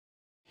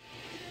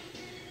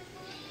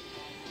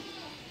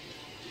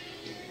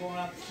Going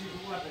out to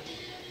secret weapon.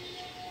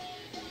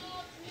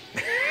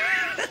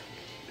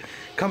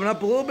 Coming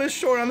up a little bit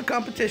short on the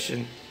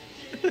competition.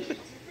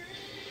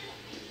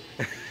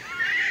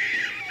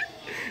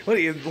 What are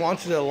you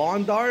launching a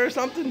lawn dart or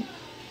something?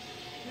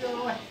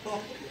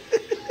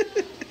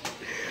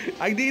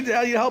 I need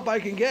any help I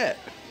can get.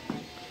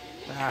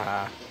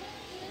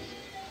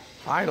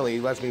 Finally, he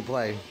lets me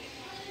play.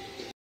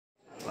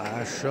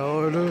 Last show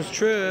of this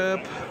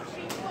trip.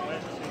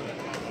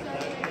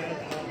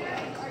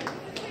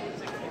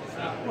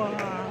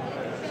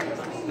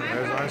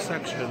 There's our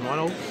section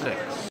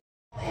 106.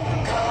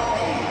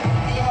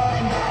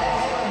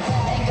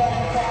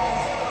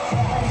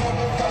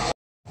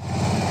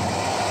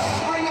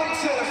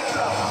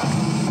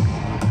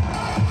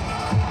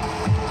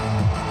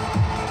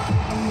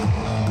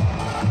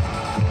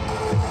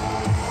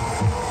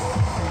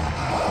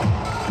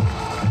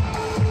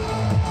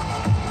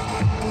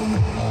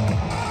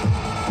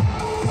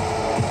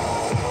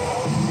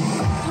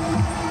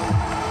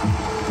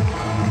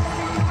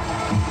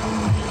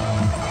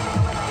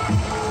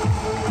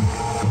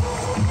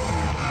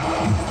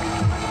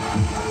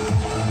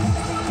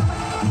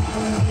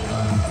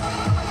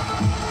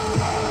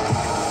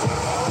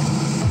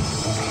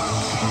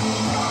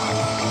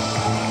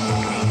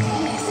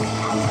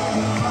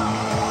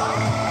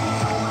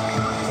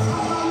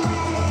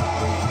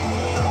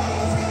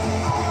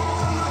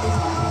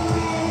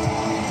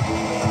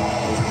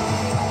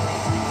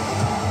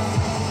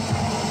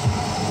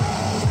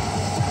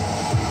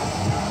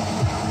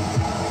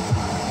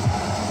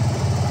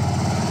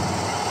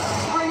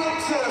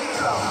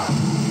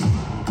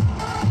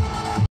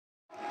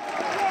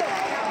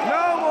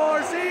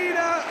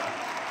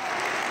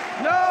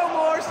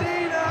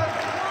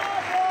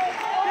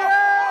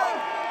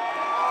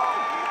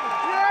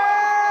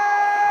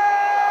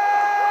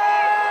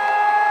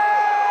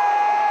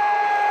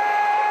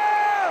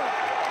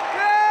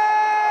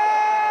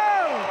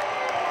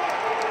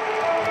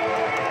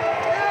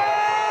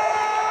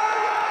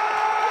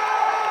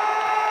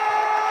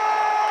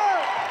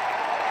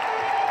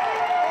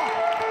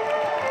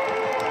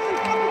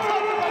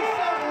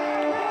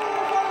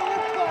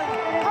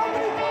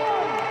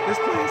 This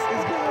place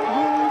is gonna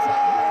lose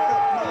their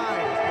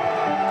mind.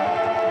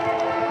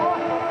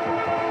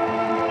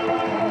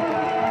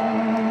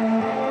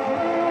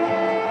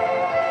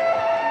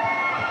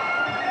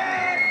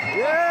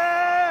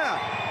 Yeah!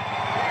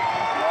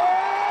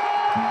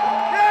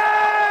 Yeah!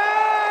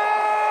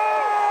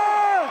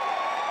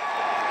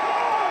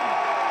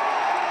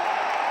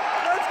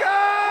 Let's go!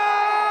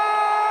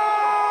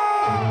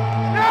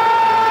 No!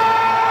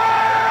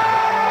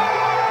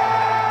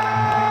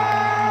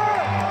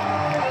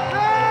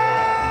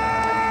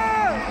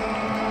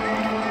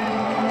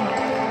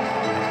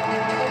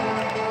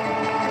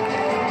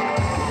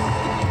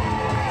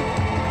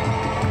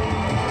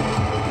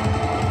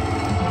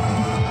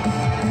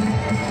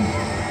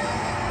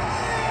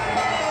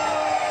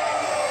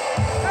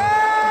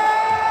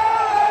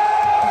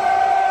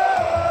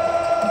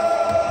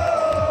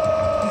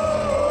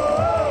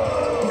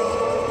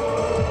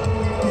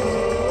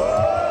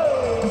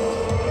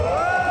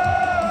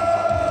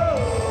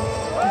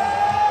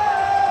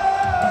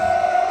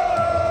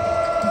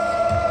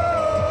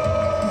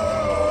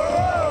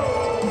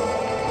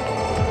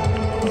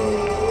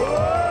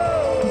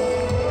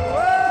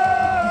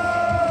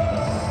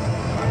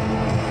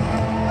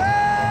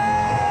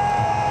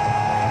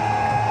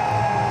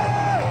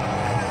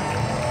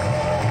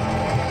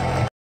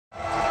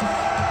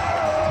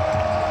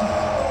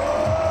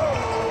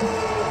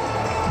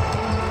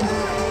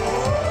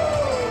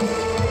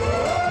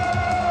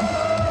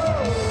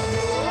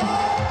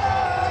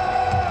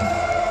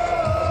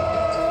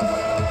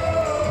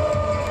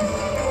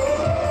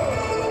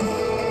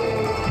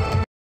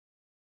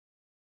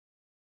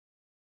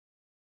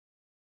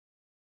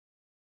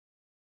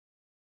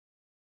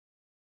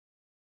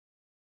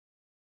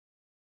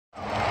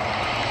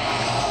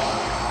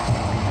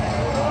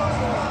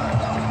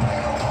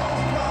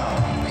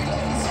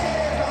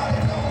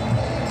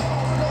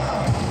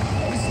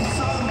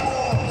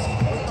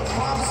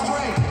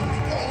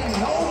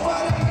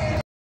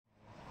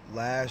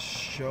 Last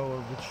show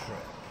of the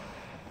trip.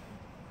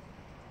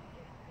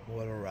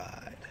 What a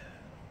ride.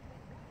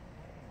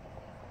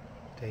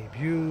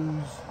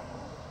 Debuts,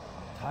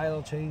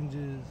 title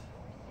changes,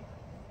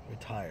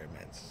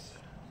 retirements.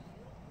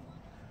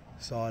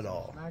 Saw it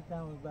all.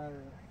 Smackdown was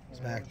better.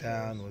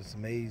 Smackdown was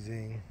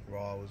amazing.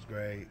 Raw was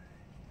great.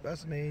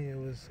 WrestleMania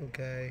was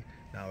okay.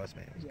 No,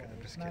 WrestleMania was good.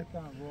 I'm just kidding.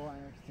 Smackdown, Raw,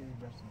 NXT,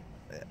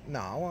 WrestleMania.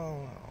 No,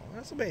 well,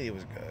 WrestleMania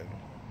was good.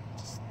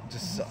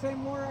 Just the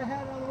same word I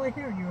had on the way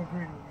here. You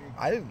agreed with me.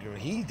 I didn't agree.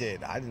 He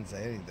did. I didn't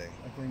say anything.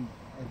 I think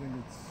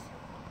it's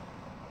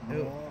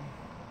Raw.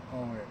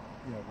 Oh wait,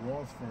 yeah,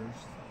 Raw's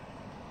first.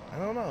 I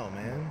don't know,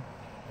 man.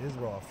 It is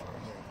Raw first. Okay,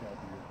 it's gotta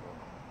be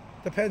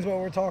it, Depends what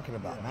we're talking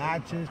about. Yeah.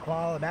 Matches,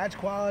 quality, match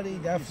quality,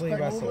 definitely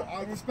wrestle.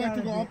 The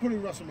spectacle. I'm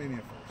putting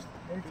WrestleMania first.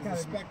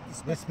 It's gotta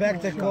The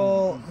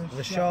spectacle,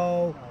 the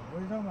show, What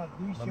are you talking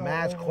about? The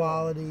match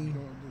quality.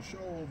 The show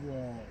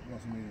overall,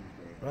 WrestleMania was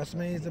great.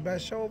 WrestleMania is the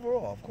best show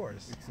overall, of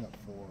course. Except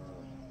for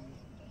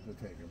the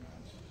Taker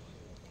match.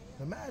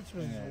 The match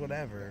was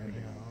whatever. You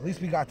know. At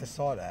least we got to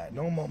saw that.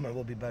 No moment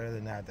will be better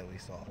than that we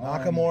saw.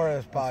 Nakamura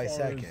is probably as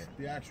far second. As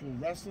the actual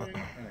wrestling,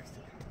 NXT.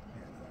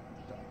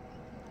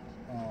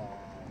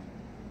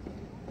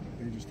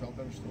 They just tell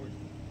better stories.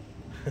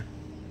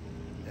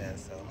 Yeah,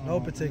 so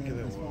no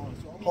particular one.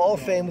 Hall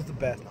of Fame was the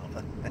best.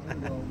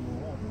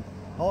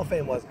 Hall of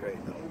Fame was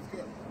great though. It was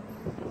good.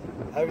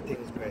 Everything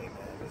was great,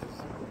 man. This was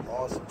an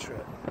awesome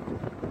trip.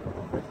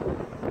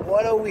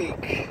 What a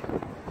week.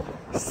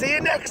 See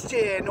you next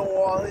year, New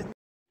Orleans.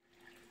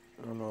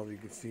 I don't know if you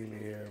can see me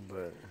here,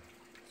 but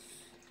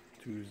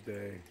it's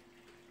Tuesday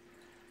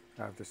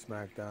after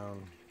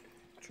Smackdown.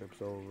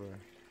 Trip's over.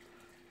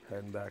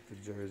 Heading back to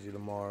Jersey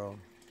tomorrow.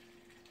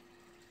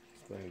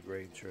 It's been a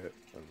great trip.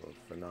 It was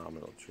a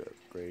phenomenal trip.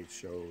 Great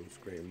shows,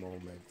 great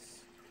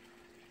moments.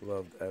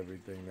 Loved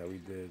everything that we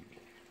did.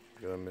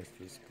 Gonna miss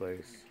this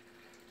place.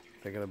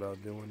 Thinking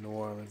about doing New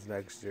Orleans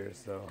next year,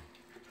 so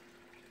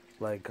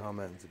like,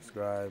 comment, and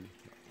subscribe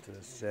to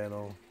this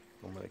channel.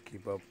 I'm gonna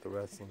keep up with the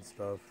wrestling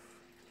stuff.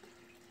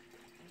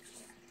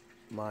 Just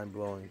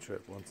mind-blowing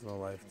trip, once in a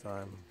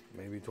lifetime,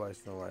 maybe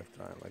twice in a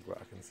lifetime, like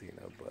Rock and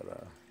Cena,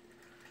 but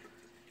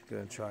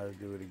gonna try to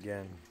do it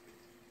again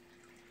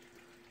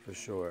for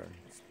sure.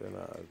 It's been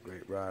a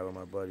great ride with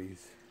my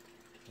buddies.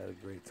 Had a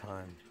great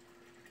time.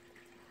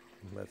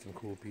 Met some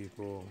cool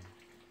people.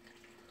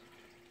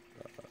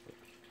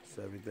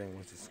 So everything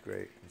was just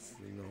great. It's,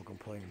 no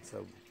complaints.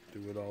 I'd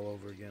do it all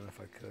over again if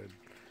I could.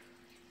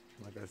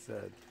 Like I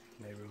said,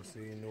 maybe we'll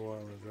see you in New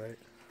Orleans, right?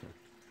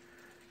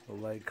 So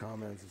like,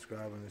 comment,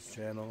 subscribe on this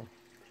channel.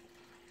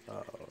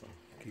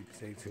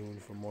 Stay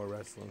tuned for more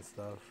wrestling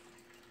stuff.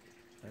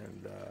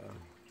 And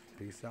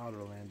peace out,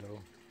 Orlando.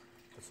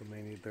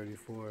 WrestleMania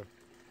 34.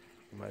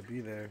 We might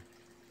be there.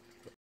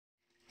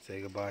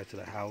 Say goodbye to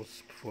the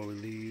house before we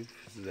leave.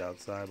 This is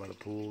outside by the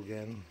pool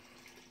again.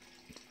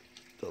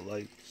 The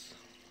lights.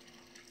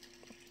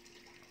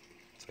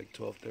 It's like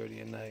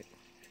 12:30 at night.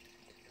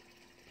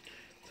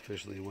 It's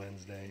officially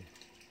Wednesday.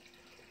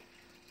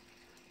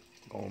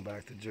 Going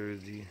back to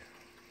Jersey.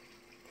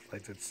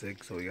 Flight's at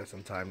 6, so we got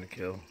some time to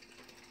kill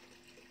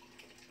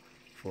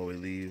before we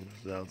leave.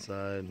 It's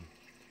outside.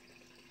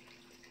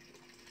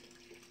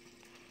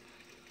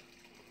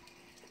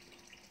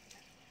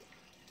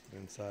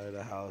 Inside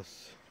the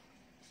house,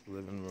 it's the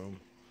living room.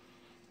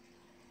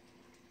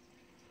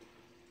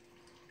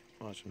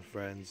 Watching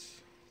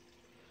Friends,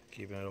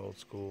 keeping it old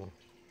school.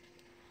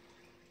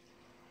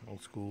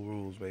 Old school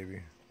rules,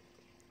 baby.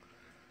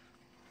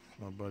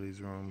 My buddy's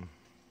room.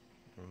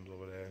 Room's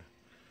over there.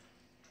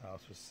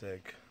 House was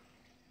sick.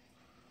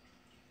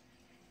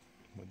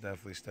 Would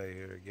definitely stay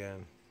here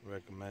again.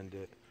 Recommend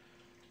it.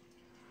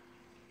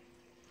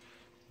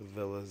 The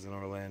villas in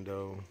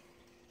Orlando.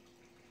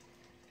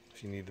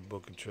 If you need to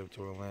book a trip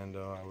to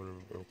Orlando, I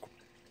would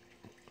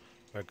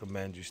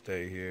recommend you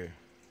stay here.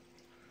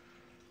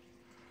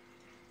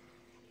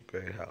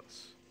 Great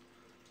house.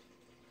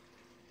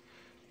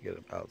 You get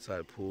an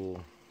outside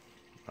pool,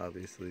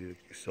 obviously, you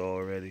saw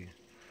already.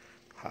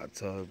 Hot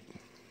tub.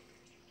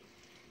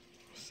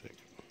 Sick.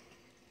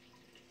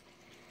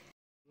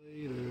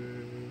 Later.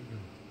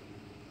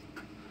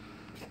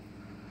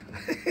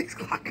 He's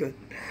clocking.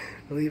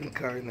 Leave the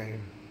car in there.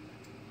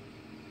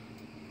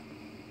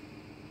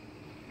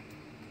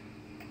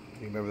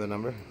 You remember the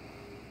number?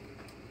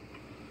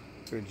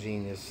 You're a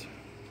genius.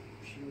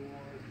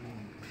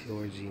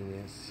 Pure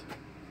genius.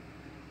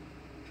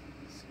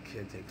 This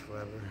kid takes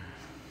forever.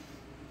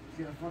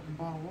 Get a fucking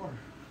bottle of water.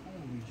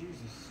 Holy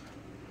Jesus.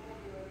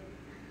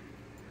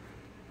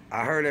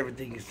 I heard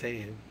everything you're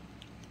saying.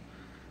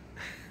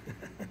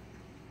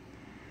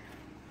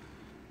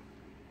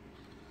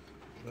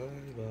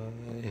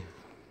 Bye-bye.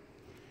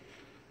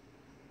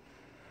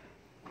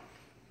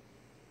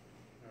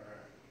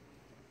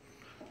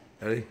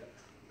 Ready?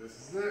 This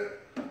is it.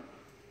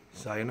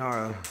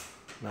 Sayonara.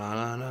 Na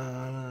na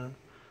na na.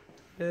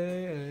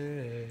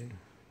 Hey.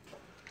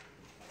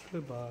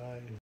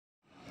 Goodbye.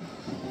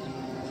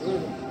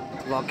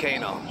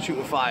 Volcano.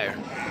 Shooting fire.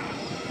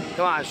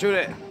 Come on, shoot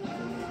it.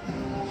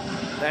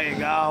 There you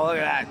go. Look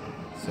at that.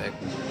 Sick.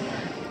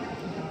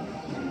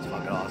 It's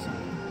fucking awesome.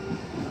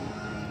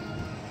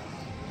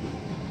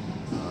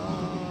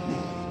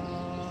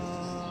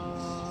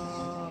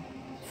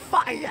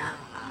 Fire!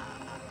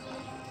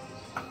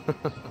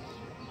 Come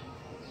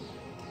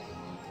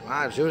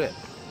on, shoot it.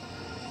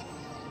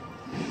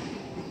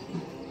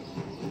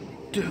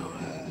 Do it.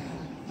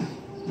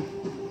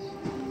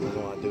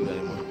 Doesn't want to do it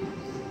anymore.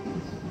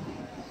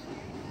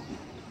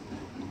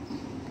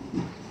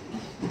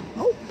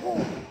 Oh,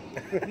 boy.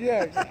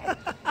 Yeah, exactly.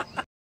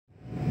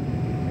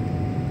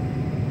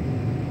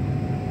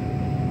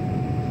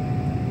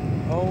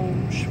 Home,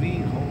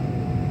 sweet home.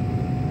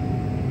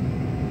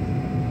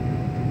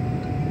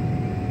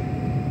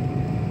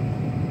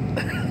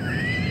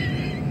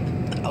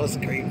 That was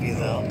creepy as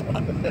hell.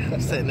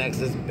 Sitting next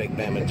to this big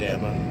mama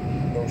jamma.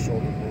 No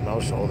shoulder. No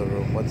shoulder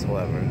room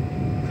whatsoever.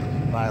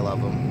 But I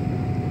love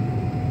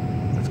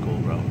them. That's cool,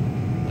 bro.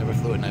 Never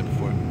flew at night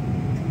before.